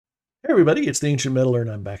Hey everybody, it's the Ancient Metaler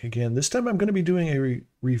and I'm back again. This time I'm going to be doing a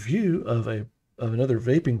review of another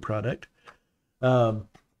vaping product. Um,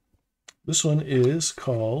 this one is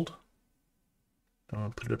called, I'll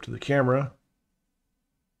put it up to the camera,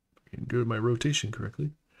 I can go to my rotation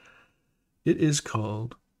correctly. It is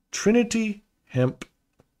called Trinity Hemp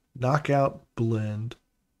Knockout Blend,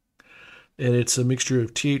 and it's a mixture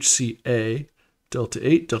of THCA, Delta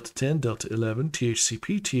 8, Delta 10, Delta 11,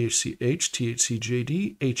 THCP, THCH,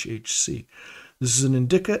 THCJD, HHC. This is an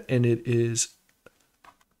indica, and it is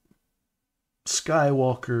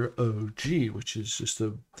Skywalker OG, which is just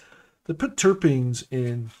they put terpenes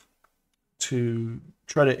in to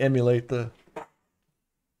try to emulate the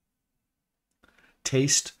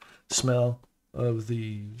taste, smell of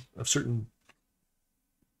certain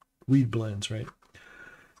weed blends, right?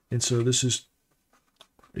 And so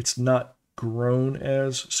it's not grown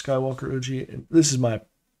as Skywalker OG, and this is my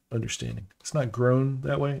understanding. It's not grown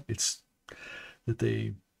that way. It's that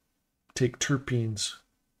they take terpenes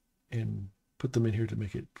and put them in here to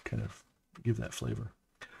make it kind of give that flavor.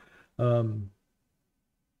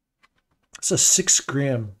 It's a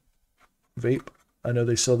 6-gram vape. I know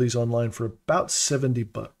they sell these online for about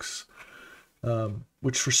 $70,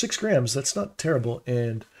 which for 6 grams, that's not terrible.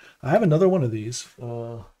 And I have another one of these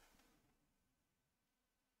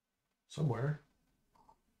somewhere.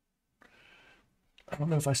 I don't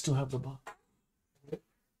know if I still have the box.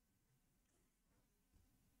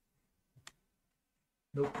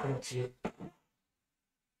 Nope, I don't see it.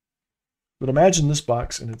 But imagine this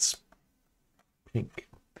box and it's pink.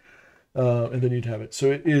 And then you'd have it.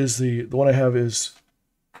 So it is the one I have is,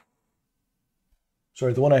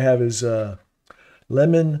 sorry, the one I have is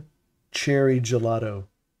lemon cherry gelato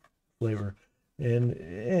flavor.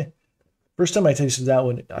 And first time I tasted that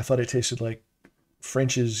one, I thought it tasted like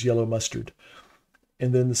French's yellow mustard.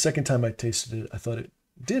 And then the second time I tasted it, I thought it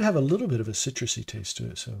did have a little bit of a citrusy taste to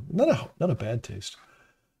it. So not a bad taste.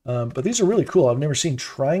 But these are really cool. I've never seen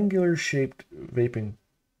triangular shaped vaping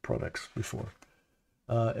products before.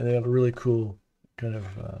 And they have a really cool kind of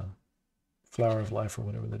flower of life or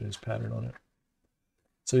whatever that is pattern on it.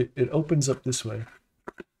 So it opens up this way.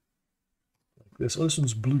 Like this. Oh, this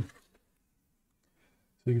one's blue.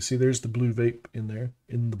 So you can see there's the blue vape in there,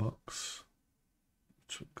 in the box.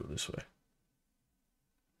 Let's go this way.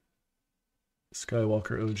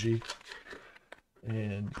 Skywalker OG.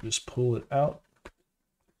 And just pull it out.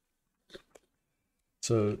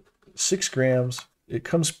 So 6 grams. It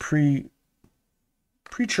comes pre-charged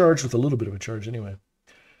with a little bit of a charge anyway.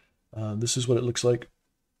 This is what it looks like.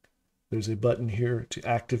 There's a button here to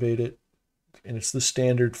activate it. And it's the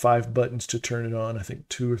standard 5 buttons to turn it on. I think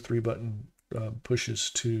 2 or 3 button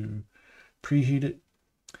pushes to preheat it.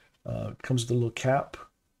 It comes with a little cap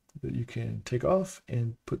that you can take off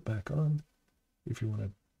and put back on if you want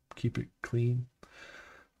to keep it clean.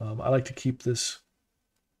 I like to keep this,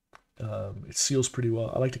 it seals pretty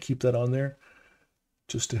well. I like to keep that on there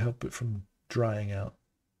just to help it from drying out.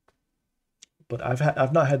 But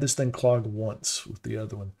I've not had this thing clog once with the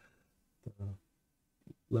other one, the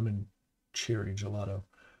lemon cherry gelato.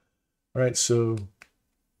 All right, so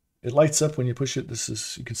it lights up when you push it.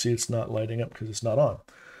 You can see it's not lighting up because it's not on.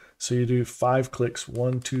 So you do 5 clicks,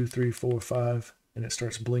 1, 2, 3, 4, 5, and it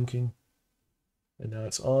starts blinking. And now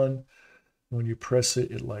it's on. When you press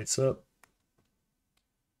it, it lights up.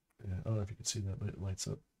 Yeah, I don't know if you can see that, but it lights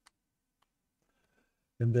up.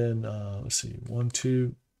 And then let's see, 1,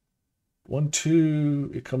 2, 1,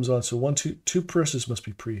 2. It comes on. So 1, 2, 2 presses must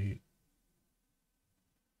be preheat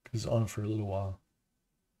because it's on for a little while.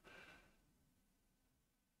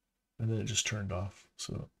 And then it just turned off.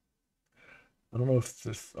 So I don't know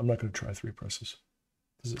if I'm not going to try 3 presses.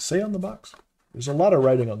 Does it say on the box? There's a lot of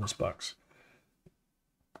writing on this box.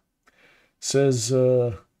 It says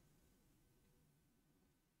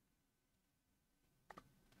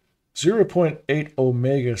 0.8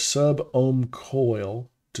 omega sub-ohm coil,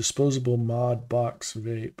 disposable mod box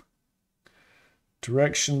vape.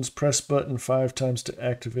 Directions: press button 5 times to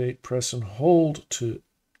activate, press and hold to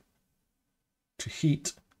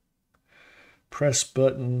heat. Press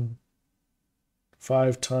button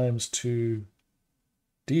 5 times to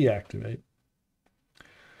deactivate.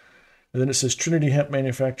 And then it says Trinity Hemp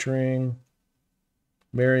Manufacturing,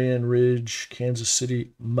 Marion Ridge, Kansas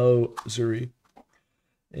City, Missouri.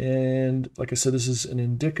 And like I said, this is an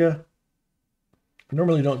indica. I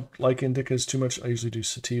normally don't like indicas too much. I usually do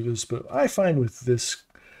sativas, but I find with this,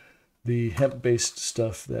 the hemp-based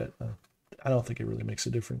stuff, that I don't think it really makes a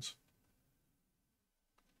difference.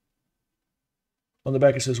 On the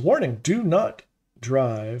back it says, warning, do not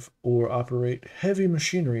drive or operate heavy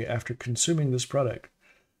machinery after consuming this product.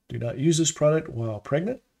 Do not use this product while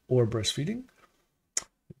pregnant or breastfeeding.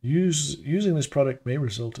 Using this product may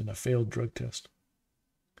result in a failed drug test.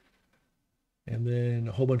 And then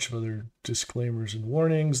a whole bunch of other disclaimers and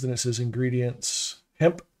warnings. Then it says ingredients,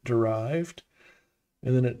 hemp derived.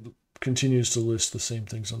 And then it continues to list the same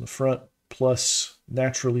things on the front, plus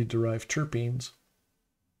naturally derived terpenes.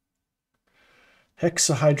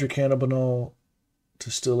 Hexahydrocannabinol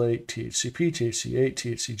distillate, THCP, THCA,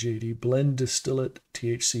 THCJD, blend distillate,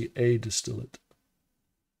 THCA distillate.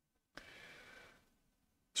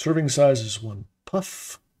 Serving size is 1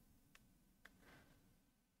 puff.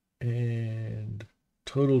 And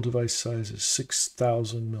total device size is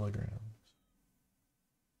 6,000 milligrams.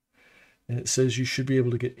 And it says you should be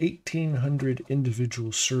able to get 1,800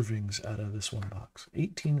 individual servings out of this one box.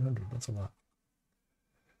 1,800, that's a lot.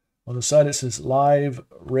 On the side it says live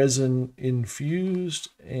resin infused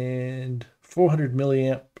and 400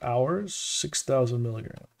 milliamp hours, 6,000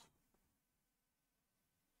 milligrams.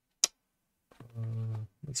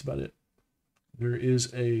 That's about it. There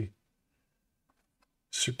is a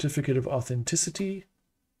certificate of authenticity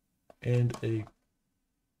and a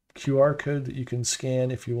QR code that you can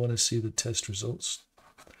scan if you want to see the test results.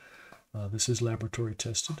 This is laboratory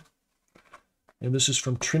tested. And this is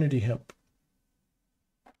from Trinity Hemp.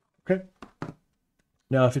 Okay.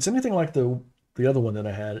 Now, if it's anything like the other one that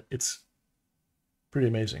I had, it's pretty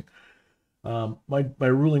amazing. My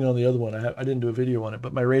ruling on the other one, I didn't do a video on it,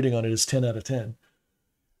 but my rating on it is 10 out of 10.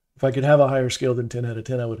 If I could have a higher scale than 10 out of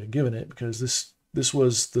 10, I would have given it, because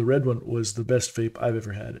the red one was the best vape I've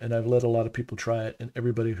ever had. And I've let a lot of people try it, and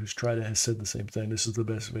everybody who's tried it has said the same thing. This is the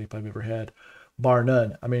best vape I've ever had, bar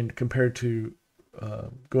none. I mean, compared to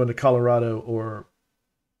going to Colorado or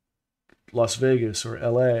Las Vegas or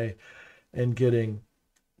LA and getting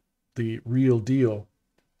the real deal,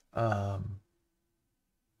 I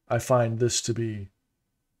find this to be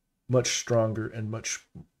much stronger and much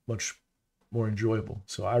more enjoyable.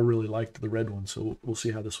 So I really liked the red one. So we'll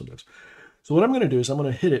see how this one does. So what I'm going to do is I'm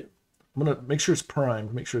going to hit it. I'm going to make sure it's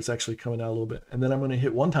primed, make sure it's actually coming out a little bit. And then I'm going to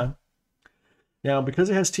hit one time. Now, because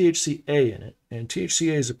it has THCA in it, and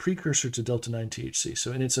THCA is a precursor to Delta9 THC.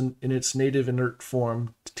 So in its native inert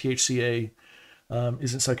form, THCA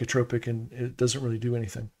isn't psychotropic and it doesn't really do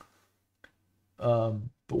anything. But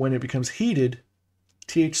when it becomes heated,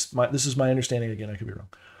 this is my understanding again, I could be wrong.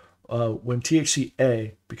 When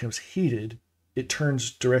THCA becomes heated, it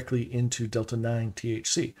turns directly into Delta9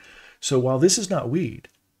 THC. So while this is not weed,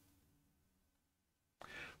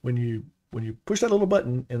 when you push that little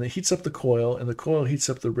button and it heats up the coil and the coil heats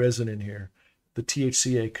up the resin in here, the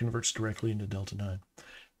THCA converts directly into Delta9.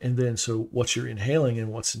 And then so what you're inhaling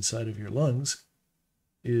and what's inside of your lungs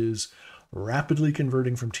is rapidly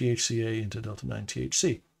converting from THCA into Delta9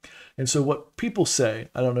 THC. And so what people say,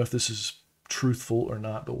 I don't know if this is truthful or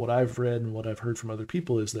not, but what I've read and what I've heard from other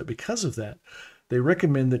people is that because of that, they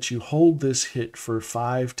recommend that you hold this hit for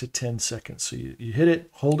 5 to 10 seconds. So you hit it,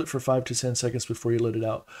 hold it for 5 to 10 seconds before you let it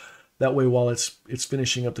out. That way, while it's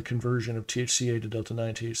finishing up the conversion of THCA to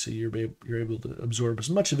Delta9 THC, you're able to absorb as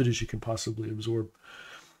much of it as you can possibly absorb.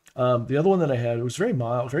 The other one that I had was very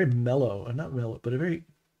mild, very mellow, and not mellow, but a very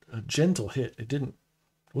gentle hit. It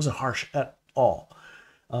wasn't harsh at all.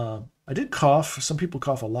 I did cough. Some people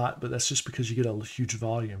cough a lot, but that's just because you get a huge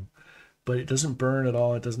volume. But it doesn't burn at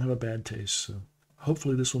all. It doesn't have a bad taste. So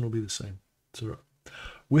hopefully this one will be the same. So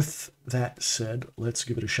with that said, let's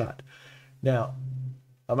give it a shot. Now,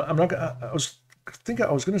 I'm not gonna, I was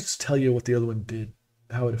going to tell you what the other one did,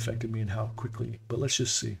 how it affected me and how quickly, but let's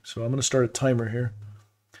just see. So I'm going to start a timer here.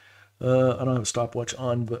 I don't have a stopwatch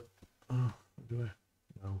on, but do I?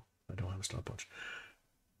 No, I don't have a stopwatch.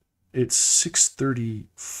 It's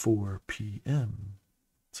 6:34 p.m.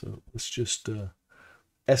 So let's just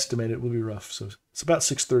estimate it. Will be rough. So it's about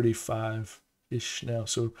 6:35-ish now.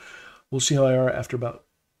 So we'll see how I are after about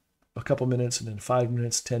a couple minutes, and then 5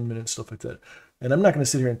 minutes, 10 minutes, stuff like that. And I'm not going to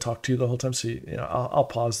sit here and talk to you the whole time. So I'll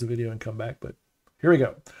pause the video and come back. But here we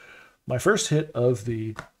go. My first hit of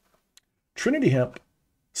the Trinity Hemp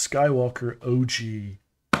Skywalker OG.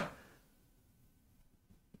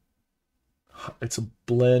 It's a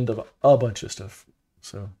blend of a bunch of stuff.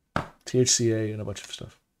 So THCA and a bunch of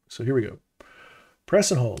stuff. So here we go. Press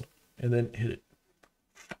and hold, and then hit it.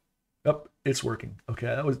 Oh, it's working. Okay,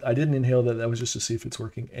 I didn't inhale that. That was just to see if it's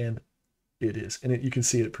working, and it is. And you can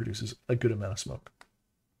see it produces a good amount of smoke.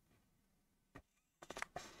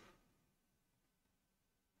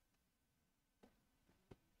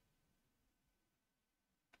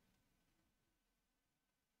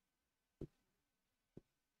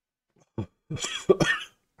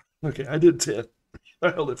 Okay, I did 10. I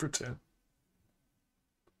held it for 10.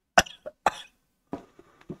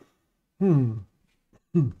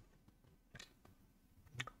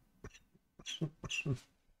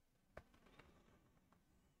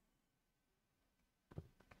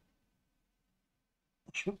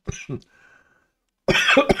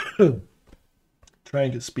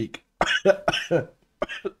 Trying to speak.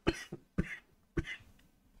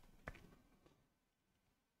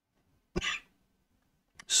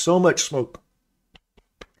 So much smoke.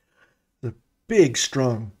 The big,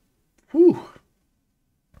 strong. Whew.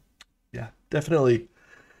 Yeah, definitely.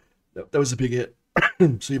 That was a big hit.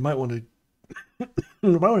 So you might want to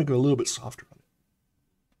go a little bit softer on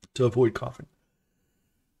it to avoid coughing.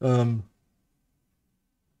 The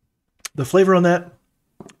flavor on that,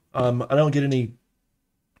 I don't get any.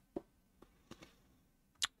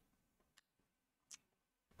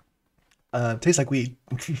 Tastes like weed.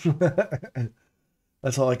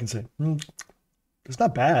 That's all I can say. It's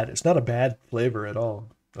not bad. It's not a bad flavor at all.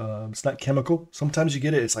 It's not chemical. Sometimes you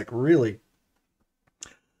get it. It's like really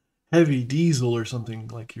heavy diesel or something,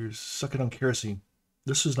 like you're sucking on kerosene.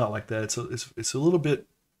 This is not like that. It's a little bit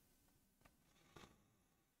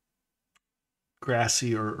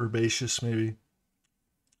grassy or herbaceous, maybe.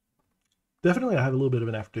 Definitely, I have a little bit of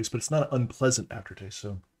an aftertaste, but it's not an unpleasant aftertaste.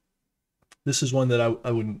 So this is one that I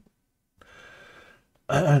wouldn't.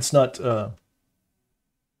 It's not.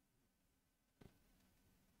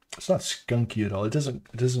 It's not skunky at all. It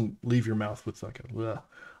doesn't leave your mouth with like a. Ugh.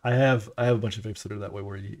 I have a bunch of vapes that are that way,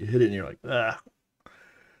 where you hit it and you're like, ah.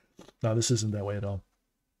 No, this isn't that way at all.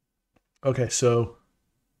 Okay, so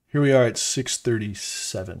here we are at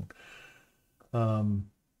 6:37.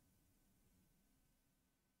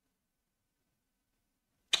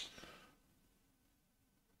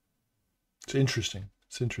 It's interesting.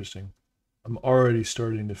 It's interesting. I'm already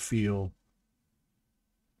starting to feel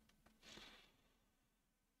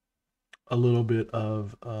a little bit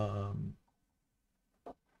of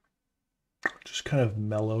just kind of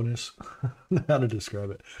mellowness. How to describe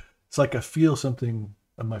it? It's like I feel something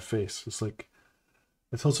on my face. It's like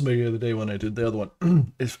I told somebody the other day when I did the other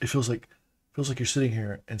one. It feels like you're sitting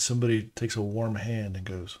here and somebody takes a warm hand and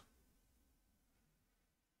goes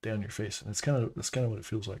down your face, and that's kind of what it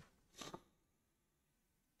feels like.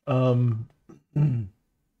 Um, yeah,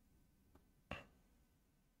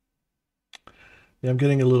 I'm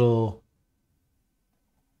getting a little.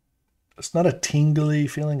 It's not a tingly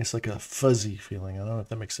feeling. It's like a fuzzy feeling. I don't know if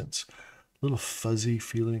that makes sense. A little fuzzy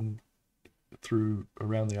feeling through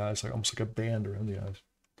around the eyes, like almost like a band around the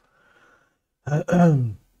eyes.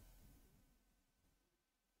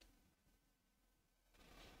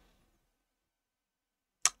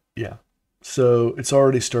 Yeah. So it's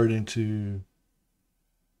already starting to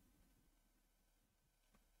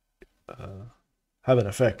uh, have an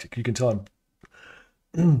effect. You can tell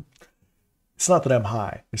I'm. It's not that I'm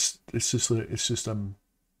high. It's just I'm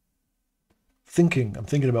thinking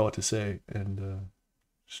about what to say and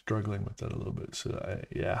struggling with that a little bit. So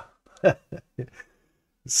yeah.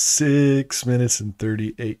 6 minutes and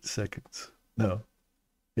 38 seconds. No.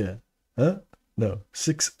 Yeah. Huh? No.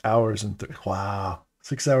 6 hours and wow.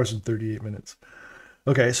 6 hours and 38 minutes.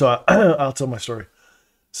 Okay, so I'll tell my story.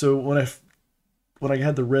 So when I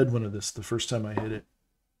had the red one of this the first time I hit it,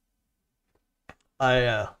 I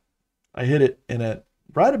uh I hit it in at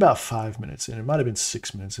right about 5 minutes in. It might have been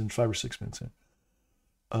 6 minutes in, 5 or 6 minutes in.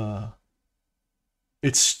 Uh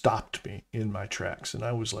it stopped me in my tracks, and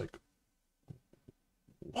I was like,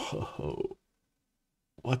 whoa,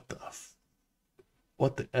 what the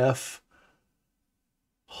what the F?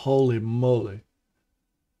 Holy moly.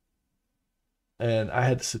 And I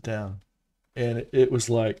had to sit down. And it was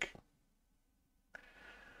like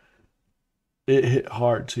it hit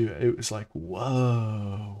hard too. It was like,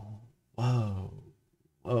 whoa, whoa,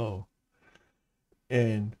 whoa.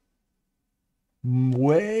 And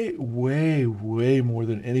way, way, way more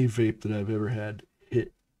than any vape that I've ever had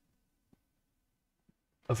hit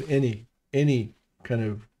of any kind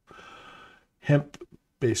of hemp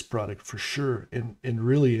based product for sure. And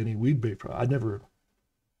really any weed based product.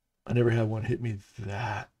 I never had one hit me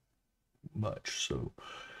that much. So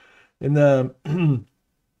and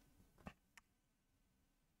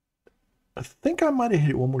I think I might have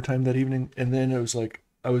hit it one more time that evening, and then it was like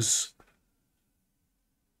I was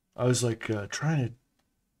like trying to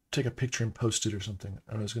take a picture and post it or something.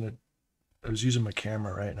 I was using my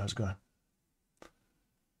camera, right, and I was going,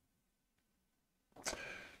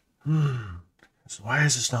 so why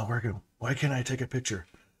is this not working? Why can't I take a picture?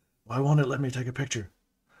 Why won't it let me take a picture?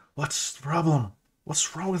 What's the problem?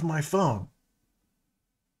 What's wrong with my phone?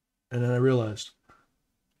 And then I realized,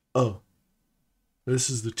 oh, this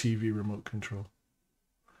is the TV remote control.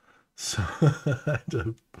 So I had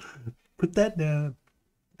to put that down,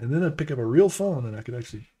 and then I'd pick up a real phone and I could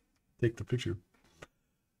actually take the picture.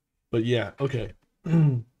 But yeah, okay.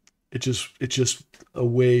 It just a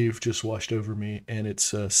wave just washed over me, and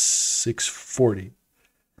it's 6:40.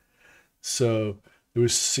 So it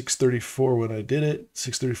was 6:34 when I did it,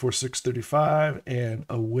 6:34, 6:35, and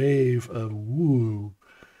a wave of woo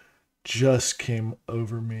just came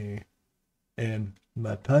over me, and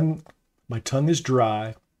my tongue is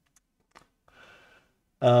dry.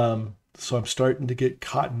 So I'm starting to get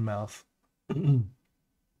cotton mouth.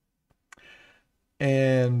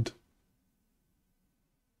 And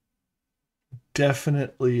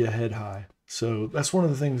definitely a head high. So that's one of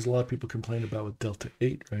the things a lot of people complain about with Delta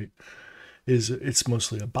 8, right? Is it's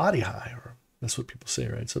mostly a body high, or that's what people say,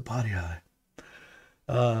 right? It's a body high.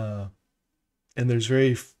 Uh, and there's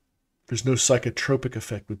no psychotropic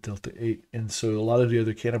effect with Delta 8. And so a lot of the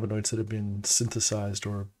other cannabinoids that have been synthesized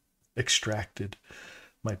or extracted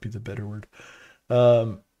might be the better word.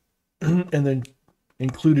 And then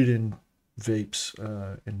included in vapes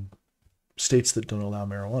in states that don't allow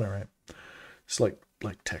marijuana, right? It's like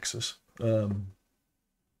Texas. And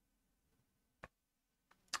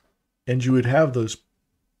you would have those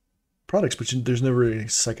products, but there's never any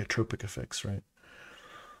psychotropic effects, right?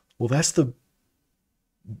 Well, that's the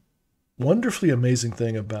wonderfully amazing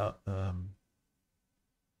thing about, I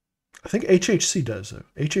think HHC does, though.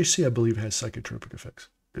 HHC, I believe, has psychotropic effects.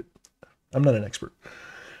 I'm not an expert.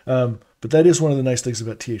 But that is one of the nice things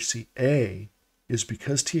about THCA, is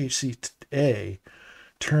because THCA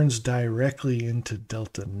turns directly into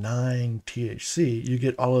Delta9 THC, you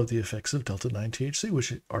get all of the effects of Delta9 THC,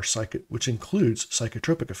 which includes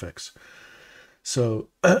psychotropic effects. So,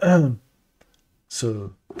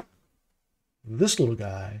 so this little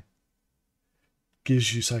guy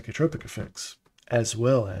gives you psychotropic effects as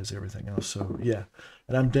well as everything else. So yeah,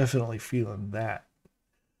 and I'm definitely feeling that.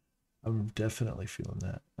 I mean,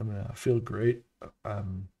 I feel great. I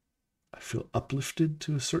feel uplifted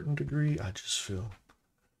to a certain degree. I just feel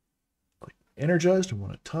like energized and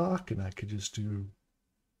want to talk, and I could just do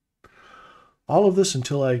all of this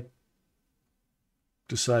until I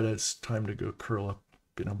decide it's time to go curl up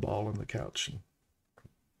in a ball on the couch and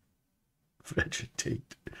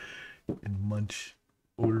vegetate and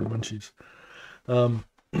order munchies.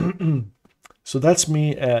 So that's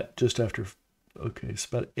me at just after. Okay, it's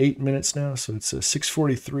about 8 minutes now, so it's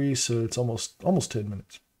 6:43, so it's almost 10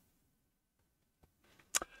 minutes.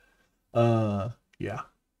 Yeah.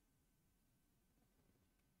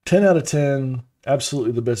 10 out of 10,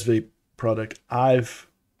 absolutely the best vape product I've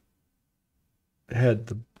had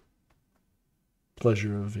the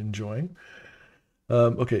pleasure of enjoying.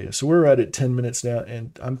 Okay, so we're at 10 minutes now,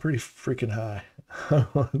 and I'm pretty freaking high.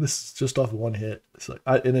 This is just off one hit. It's like,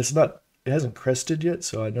 and it hasn't crested yet,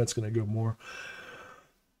 so I know it's going to go more.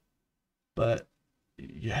 But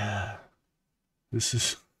yeah, this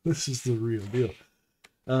is the real deal.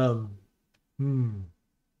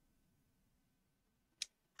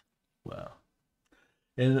 Wow.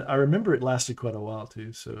 And I remember it lasted quite a while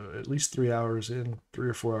too. So at least 3 hours in, 3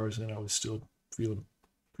 or 4 hours in, I was still feeling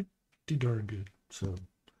pretty darn good. So,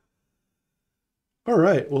 all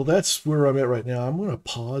right. Well, that's where I'm at right now. I'm going to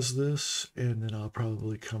pause this, and then I'll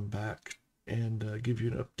probably come back and give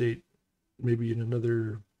you an update maybe in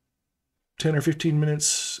another 10 or 15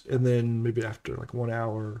 minutes, and then maybe after like 1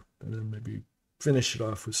 hour, and then maybe finish it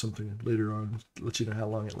off with something later on, let you know how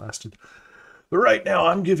long it lasted. But right now,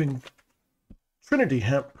 I'm giving Trinity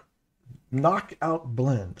Hemp Knockout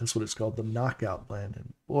Blend. That's what it's called, the Knockout Blend.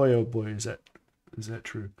 And boy, oh boy, is that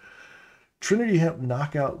true. Trinity Hemp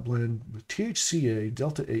Knockout Blend with THCA,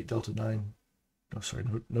 Delta 8, Delta 9. No, sorry,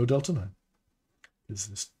 no Delta 9. Because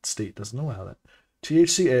this state doesn't allow that.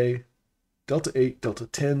 THCA, Delta 8, Delta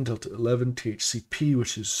 10, Delta 11, THCP,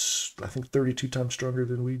 which is, I think, 32 times stronger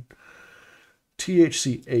than weed.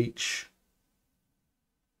 THCH,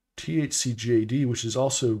 THCJD, which is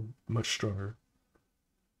also much stronger.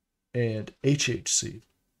 And HHC.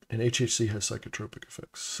 And HHC has psychotropic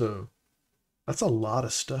effects. So that's a lot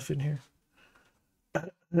of stuff in here.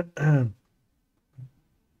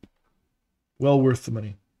 Well worth the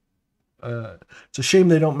money. It's a shame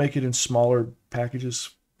they don't make it in smaller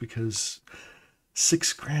packages, because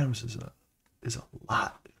 6 grams is a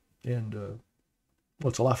lot, and well,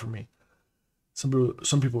 it's a lot for me. Some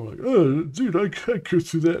people are like, "Oh, dude, I can't go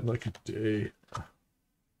through that in like a day.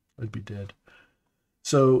 I'd be dead."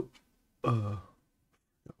 So, oh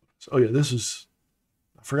yeah,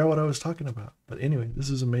 I forgot what I was talking about, but anyway, this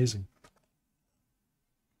is amazing.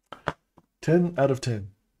 10 out of 10.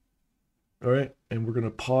 All right, and we're gonna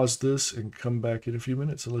pause this and come back in a few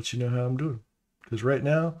minutes and let you know how I'm doing, because right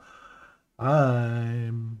now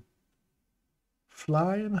I'm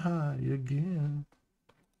flying high again.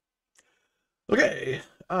 Okay,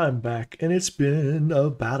 I'm back, and it's been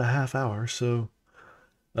about a half hour. So,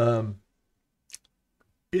 um,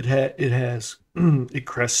 it has it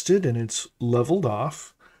crested and it's leveled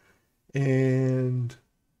off, and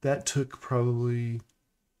that took probably,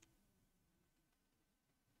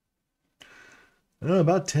 I don't know,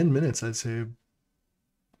 about 10 minutes. I'd say,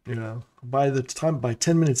 by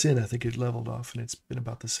 10 minutes in, I think it leveled off, and it's been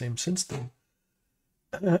about the same since then.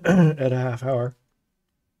 At a half hour,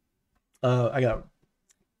 I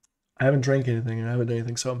haven't drank anything and I haven't done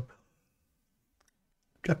anything, so I'm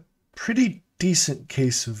got a pretty decent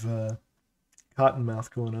case of cotton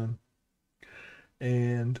mouth going on.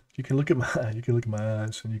 And you can look at my you can look at my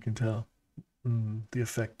eyes and you can tell the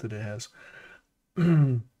effect that it has.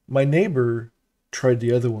 My neighbor tried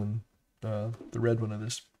the other one, the red one of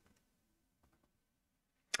this,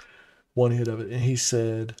 one hit of it, and he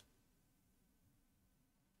said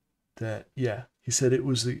that, yeah, he said it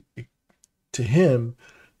was to him,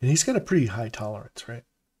 and he's got a pretty high tolerance, right,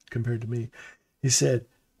 compared to me. He said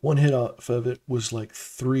one hit off of it was like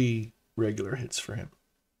 3 regular hits for him.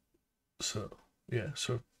 So yeah,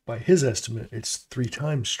 so by his estimate, it's 3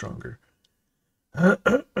 times stronger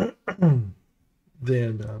than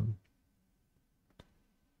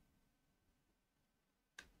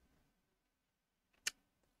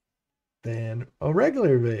a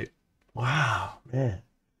regular vape. Wow, man.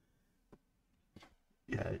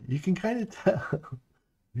 Yeah, you can kind of tell.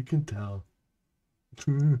 You can tell.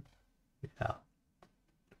 Yeah,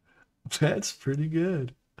 that's pretty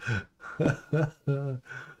good.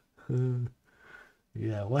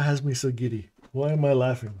 Yeah, what has me so giddy? Why am I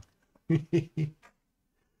laughing?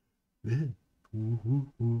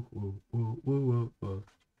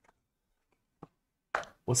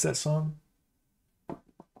 What's that song?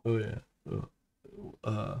 Oh yeah.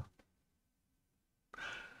 Uh,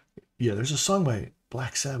 yeah, there's a song by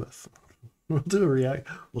Black Sabbath.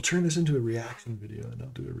 We'll turn this into a reaction video, and I'll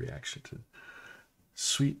do a reaction to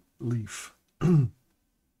Sweet Leaf.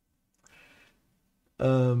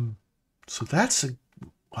 So that's a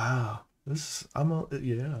wow.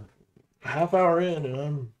 Yeah, half hour in,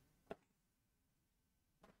 and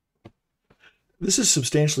this is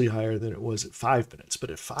substantially higher than it was at 5 minutes.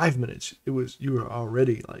 But at 5 minutes, you were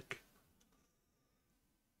already like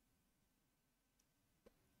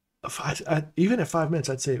even at 5 minutes,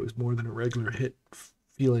 I'd say it was more than a regular hit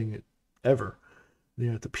feeling it ever.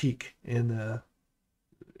 At the peak, and now,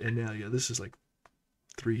 yeah, this is like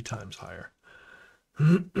 3 times higher.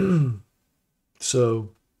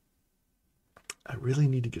 So I really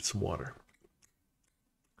need to get some water.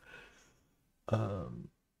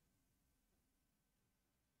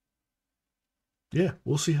 Yeah,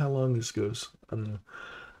 we'll see how long this goes. I don't know.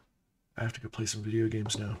 I have to go play some video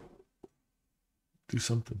games now. Do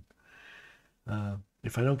something.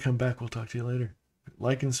 If I don't come back, we'll talk to you later.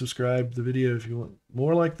 Like and subscribe the video. If you want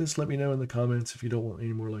more like this, let me know in the comments. If you don't want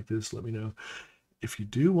any more like this, let me know. If you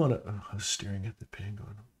do want to, I was staring at the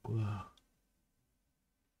penguin.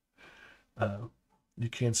 You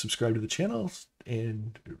can subscribe to the channel,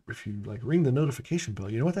 and if you like, ring the notification bell.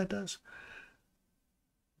 You know what that does?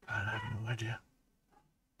 I have no idea,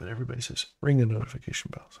 but everybody says ring the notification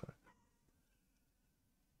bell. So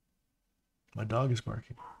my dog is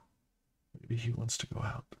barking. Maybe he wants to go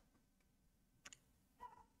out.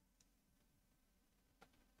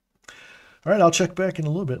 All right, I'll check back in a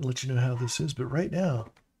little bit and let you know how this is. But right now,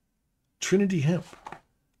 Trinity Hemp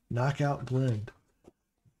Knockout Blend,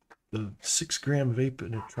 the 6-gram vape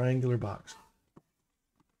in a triangular box.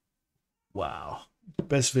 Wow,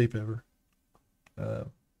 best vape ever.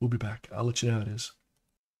 We'll be back. I'll let you know how it is.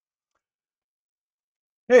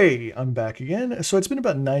 Hey, I'm back again. So it's been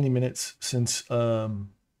about 90 minutes since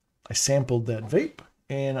I sampled that vape,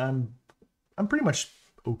 and I'm pretty much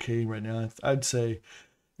okay right now. I'd say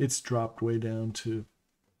it's dropped way down to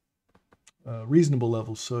reasonable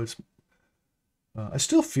levels. So it's I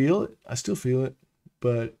still feel it,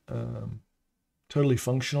 but totally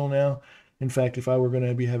functional now. In fact, if I were going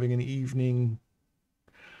to be having an evening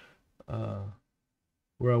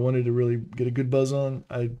where I wanted to really get a good buzz on,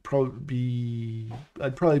 I'd probably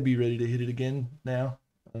be ready to hit it again now.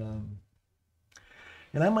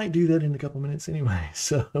 And I might do that in a couple minutes anyway,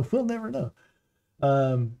 so we'll never know.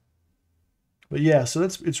 But yeah, so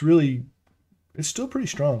it's still pretty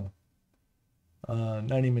strong.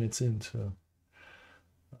 90 minutes in, so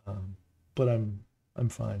but I'm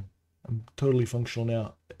fine. I'm totally functional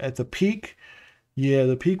now. At the peak, yeah,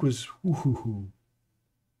 the peak was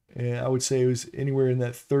and I would say it was anywhere in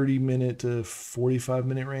that 30-minute to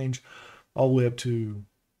 45-minute range, all the way up to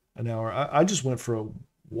an hour. I just went for a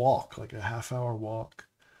walk, like a half-hour walk,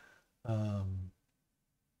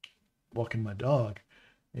 walking my dog,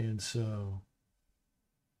 And so,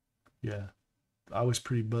 yeah, I was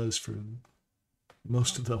pretty buzzed for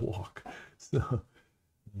most of the walk. So,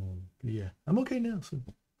 yeah, I'm okay now. So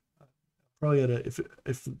probably at a,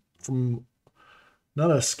 if from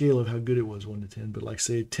not a scale of how good it was 1 to 10, but like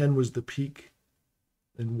say 10 was the peak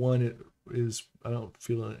and 1 it is, I don't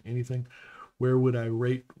feel anything. Where would I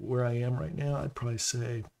rate where I am right now? I'd probably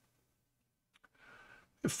say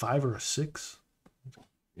a 5 or a 6.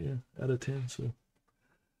 Yeah, out of 10. So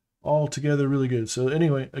all together really good. So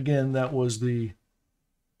anyway, again, that was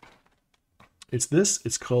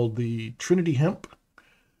it's called the Trinity Hemp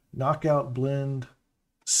Knockout Blend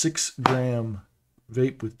 6-gram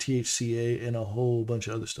vape with THCA and a whole bunch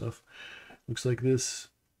of other stuff. Looks like this.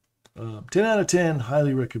 10 out of 10,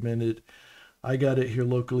 highly recommended. I got it here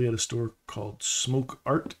locally at a store called Smoke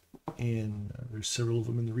Art, and there's several of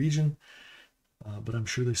them in the region. But I'm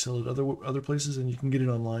sure they sell it other places, and you can get it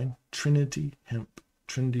online. Trinity Hemp,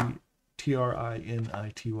 Trinity, Trinity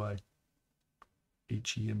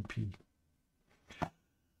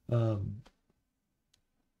Hemp.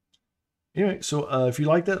 Anyway, so if you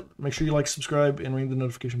like that, make sure you like, subscribe, and ring the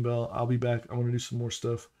notification bell. I'll be back. I want to do some more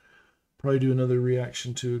stuff. Probably do another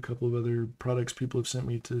reaction to a couple of other products people have sent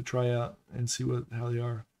me to try out and see how they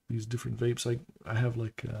are. These different vapes. I have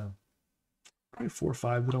like probably 4 or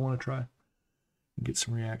 5 that I want to try and get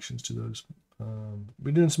some reactions to those.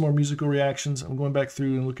 We're doing some more musical reactions. I'm going back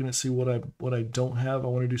through and looking to see what I don't have. I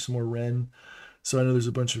want to do some more Ren. So I know there's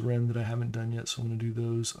a bunch of Ren that I haven't done yet, so I'm going to do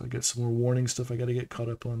those. I got some more warning stuff I got to get caught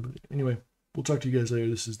up on. But anyway, we'll talk to you guys later.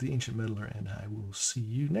 This is The Ancient Meddler, and I will see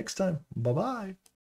you next time. Bye-bye.